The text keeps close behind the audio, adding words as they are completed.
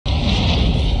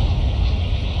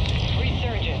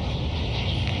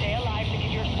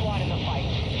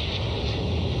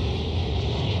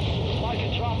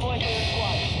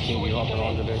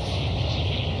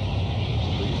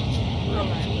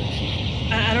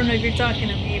don't know if you're talking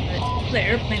to me, but the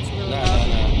airplane's a little No, loud.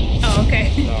 no, no. Oh,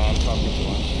 okay. No, I'm talking to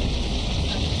us.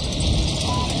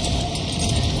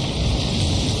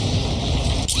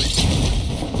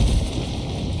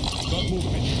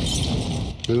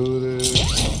 Do this.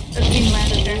 The team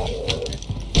landed there.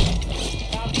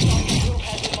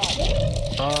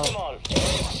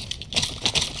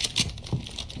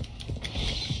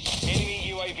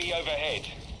 Enemy UAV overhead.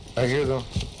 I hear them.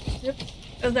 Yep.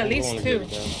 There's at least two.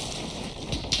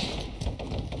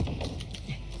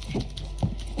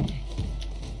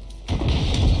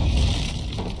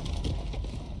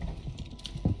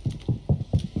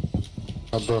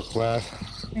 I broke glass.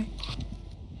 Okay.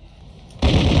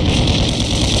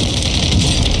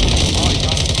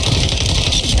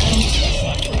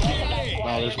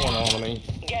 No, there's one on me.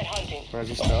 Get hunting. Where's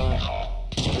this guy?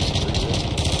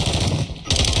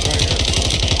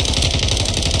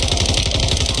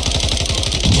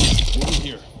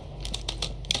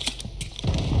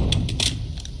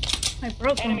 I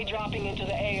broke him. Enemy dropping into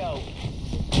the AO.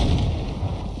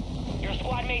 Your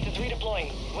squad mate is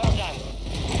redeploying. Well done.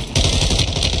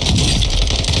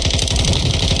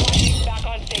 Squad mate's back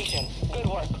on station. Good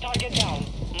work. Target down.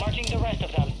 Marching the rest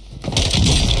of them.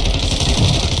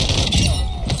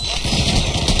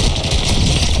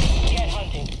 Get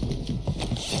hunting.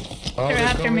 Oh, They're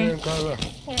after coming me. in, Carla.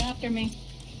 They're after me.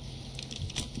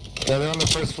 Yeah, they're on the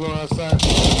first floor outside.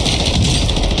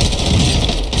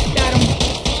 Got him.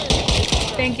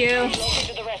 Thank you. Relocated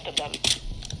to the rest of them.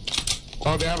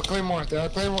 Oh, they have a claymore. They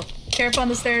have a claymore. Careful on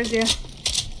the stairs, yeah.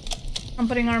 I'm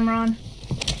putting armor on.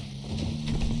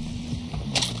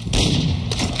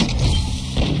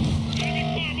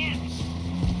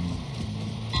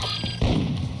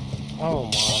 Oh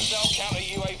my. Hostile counter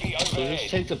UAV So overhead. just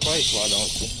take the place, why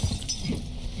don't you?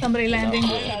 Somebody landing.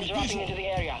 Hostiles dropping into the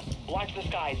area. Watch the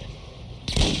skies.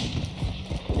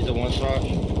 He's a one shot.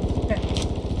 Okay.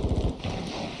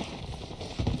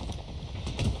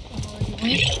 Got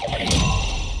him.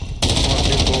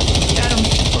 Target down.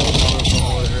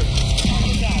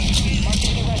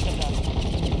 Marching the rest of them.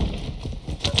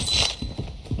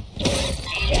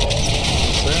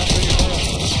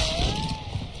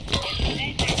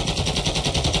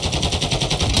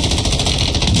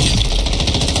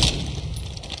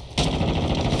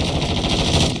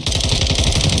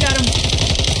 Got him.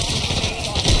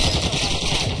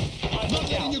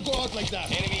 Hunt them down.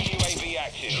 Enemy UAV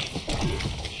active.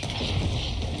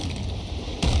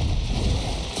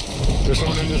 There's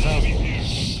someone in this house.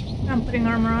 I'm putting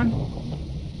armor on.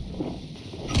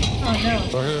 Oh no.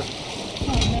 Right here.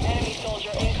 Enemy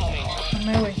soldier incoming. On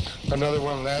my way. Another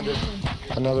one landed.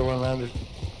 Another one landed.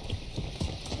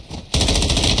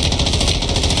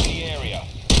 In the area.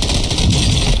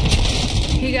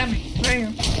 He got me. Right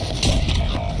here.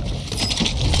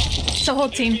 It's a whole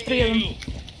team. 3 of them.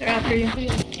 They're after you.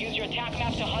 Use your attack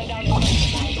map to hunt down the rest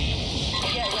of them.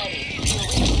 Get ready. You're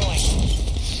redeploying.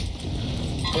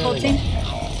 Whole team.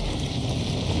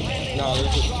 No,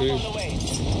 there's just Drop two. on the way.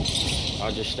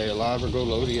 I'll just stay alive or go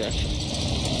low to action.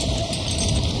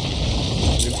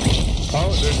 Oh,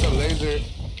 there's a laser.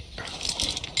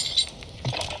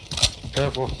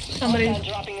 Careful. Somebody. Hostiles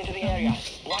dropping into the area.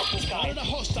 Watch the skies.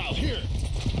 Hostile here.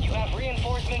 You have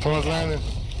reinforcements. Someone's landing.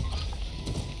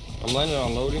 I'm landing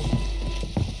on loading.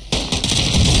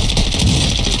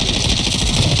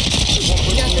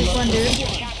 You got this one, dude.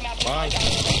 Attack map to Fine. hunt down the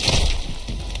rest.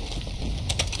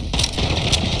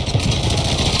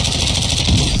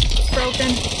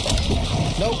 Broken.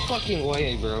 No fucking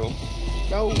way, bro.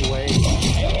 No way.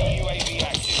 Enemy UAV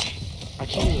active. I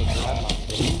can't even grab my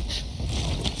page.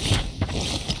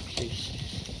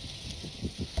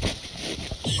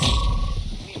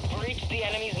 We've breached the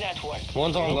enemy's network.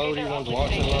 One's on Locate loading, their one's uplink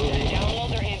watching stations and loading. download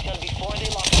their intel before they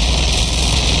lock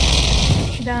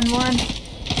on. Down one.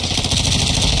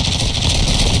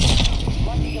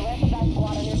 Watch the rest of that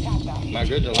squad on your attack map. Am I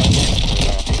good to land?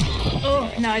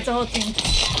 Oh, no, it's a whole team.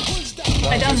 No,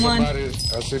 I done see one. somebody.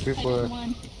 I see people.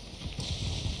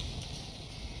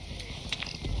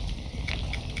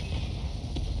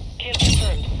 Kill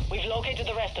confirmed. We've located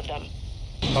the rest of them.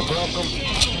 I broke them.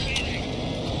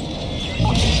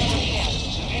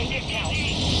 Make it count.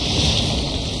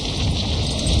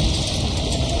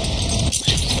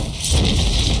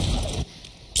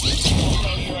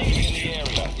 Hostile UAV in the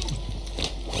area.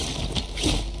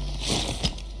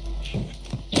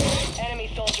 Enemy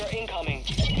soldier incoming.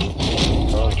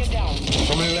 Target down.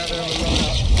 Somebody landed on the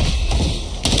loadout.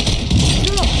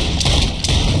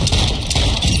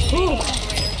 Ooh.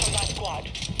 Operators from that squad.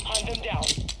 Hunt them down.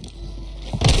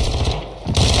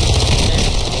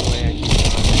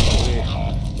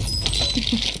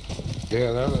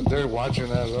 Yeah, that They're watching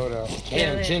that loadout.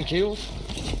 Damn, Yeah. 10 kills?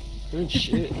 Good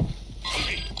shit.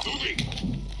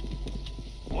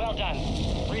 Well done.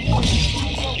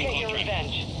 Resources. Go get your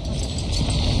revenge.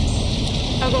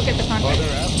 I'll go get the Oh, contract.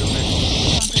 they're after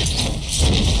me.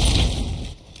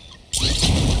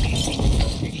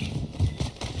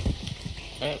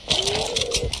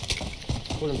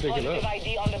 Couldn't pick it Positive up.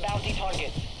 ID on the bounty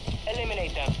targets.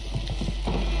 Eliminate them.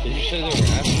 Did you say they were You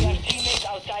after have me? teammates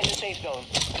outside the safe zone.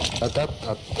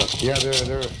 Yeah,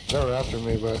 they're after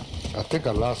me, but I think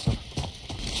I lost them.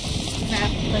 Nah,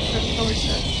 let's look towards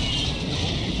us.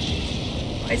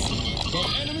 I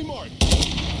see. Enemy mark.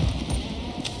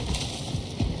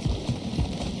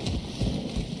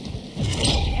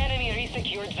 The enemy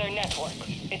resecured their network.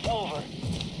 It's over.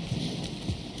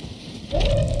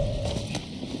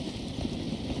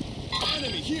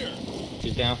 Enemy here.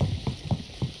 He's down.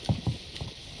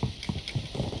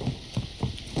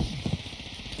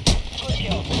 Good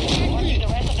kill. Mark the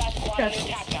rest of that squad on Yes. your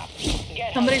attack map.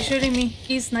 Get Somebody's shooting me.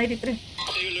 East 93.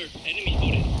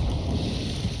 Enemy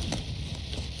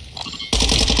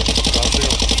spotted.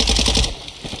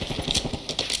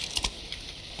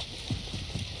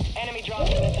 enemy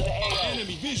dropping into the AO.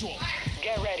 Enemy visual.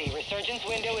 Get ready. Resurgence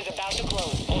window is about to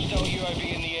close. Hostile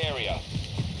UAV in the area.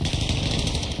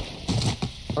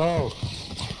 Oh,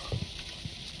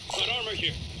 Got armor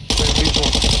here. same people.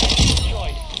 Enemy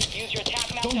destroyed. Use your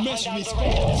attack map Don't to mess hunt with down me,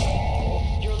 the rest.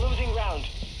 You're losing round.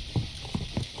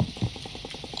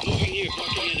 Moving here.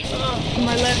 Blocking enemy. To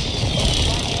my left.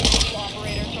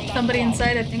 Operators from that Somebody squad.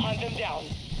 inside, I think. Hunt them down.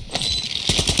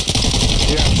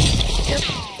 Yeah. Yep.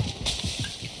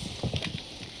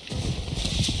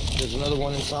 There's another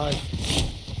one inside.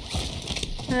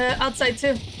 Outside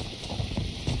too.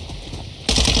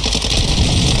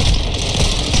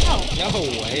 No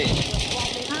way.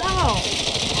 Ow!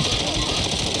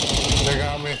 They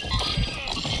got me.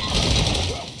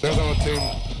 There's another team.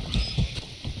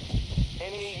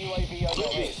 Enemy UAV on the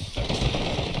way.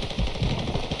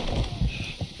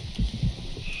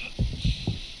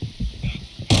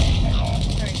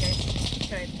 Sorry guys.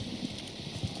 Tried.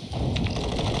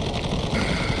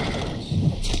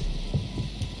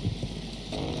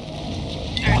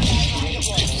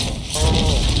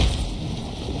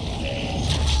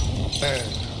 Man.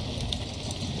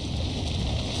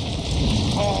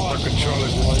 Oh, my controller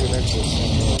just connected.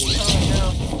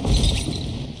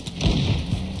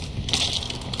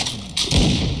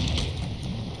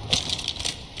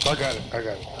 Oh I got it. I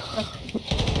got it.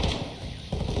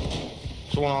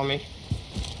 There's one on me.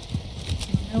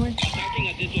 no. No way. Attacking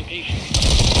at this location.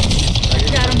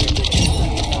 Got him.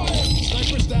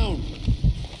 Sniper's down.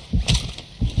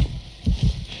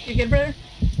 You good, brother?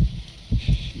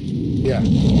 Yeah.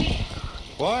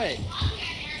 What?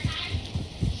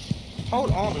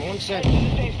 Hold on 1 Head second. to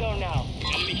the safe zone now.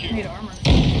 Enemy here. Need armor.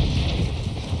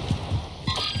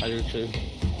 I do too.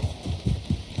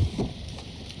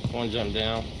 One jump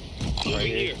down. Moving Right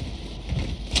here. here.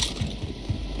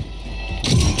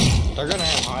 They're gonna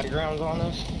have high grounds on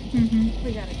us. Mm-hmm.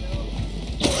 We gotta go.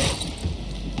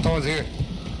 Someone's here.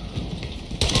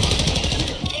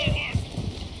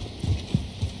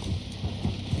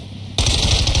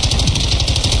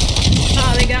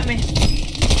 Oh, they got me.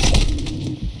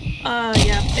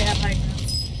 Yeah, they have high ground.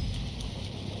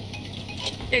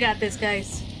 They got this,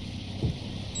 guys.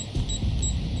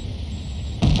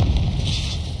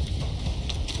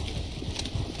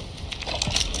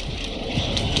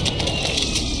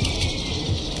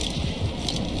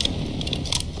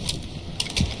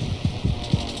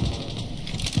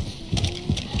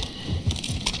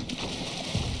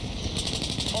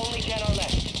 Only 10 are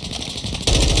left.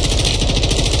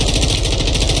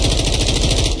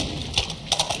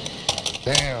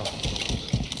 Damn.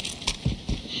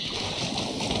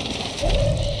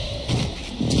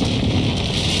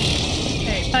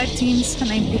 Okay, 5 teams,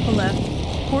 9 people left.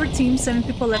 4 teams, 7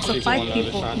 people left, so There's 5 one on the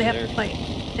other people. side They have there. to fight.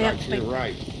 They Right have to to the fight.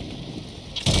 right.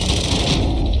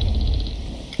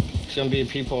 It's gonna be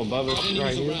people above us right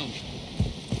Enemies here. around.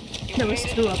 You There was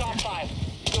made it two to up top there. 5.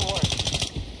 Good work.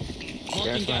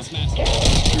 Marking Gas gas mask.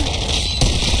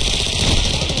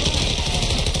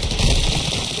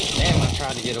 Damn, I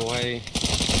tried to get away.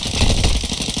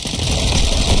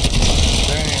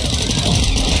 Damn.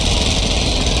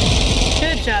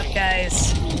 Good job,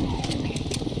 guys.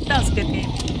 That was a good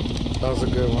game. That was a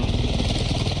good one.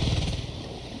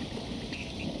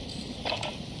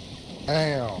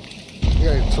 Damn. You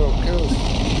got 12 kills.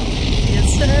 Yes,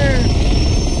 sir.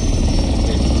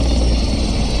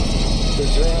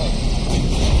 Good job.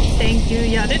 Thank you.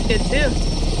 Y'all did good too.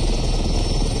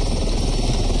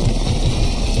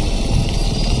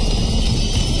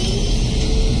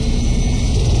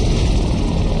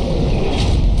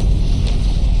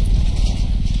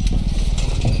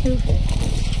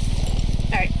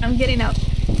 I'm getting out.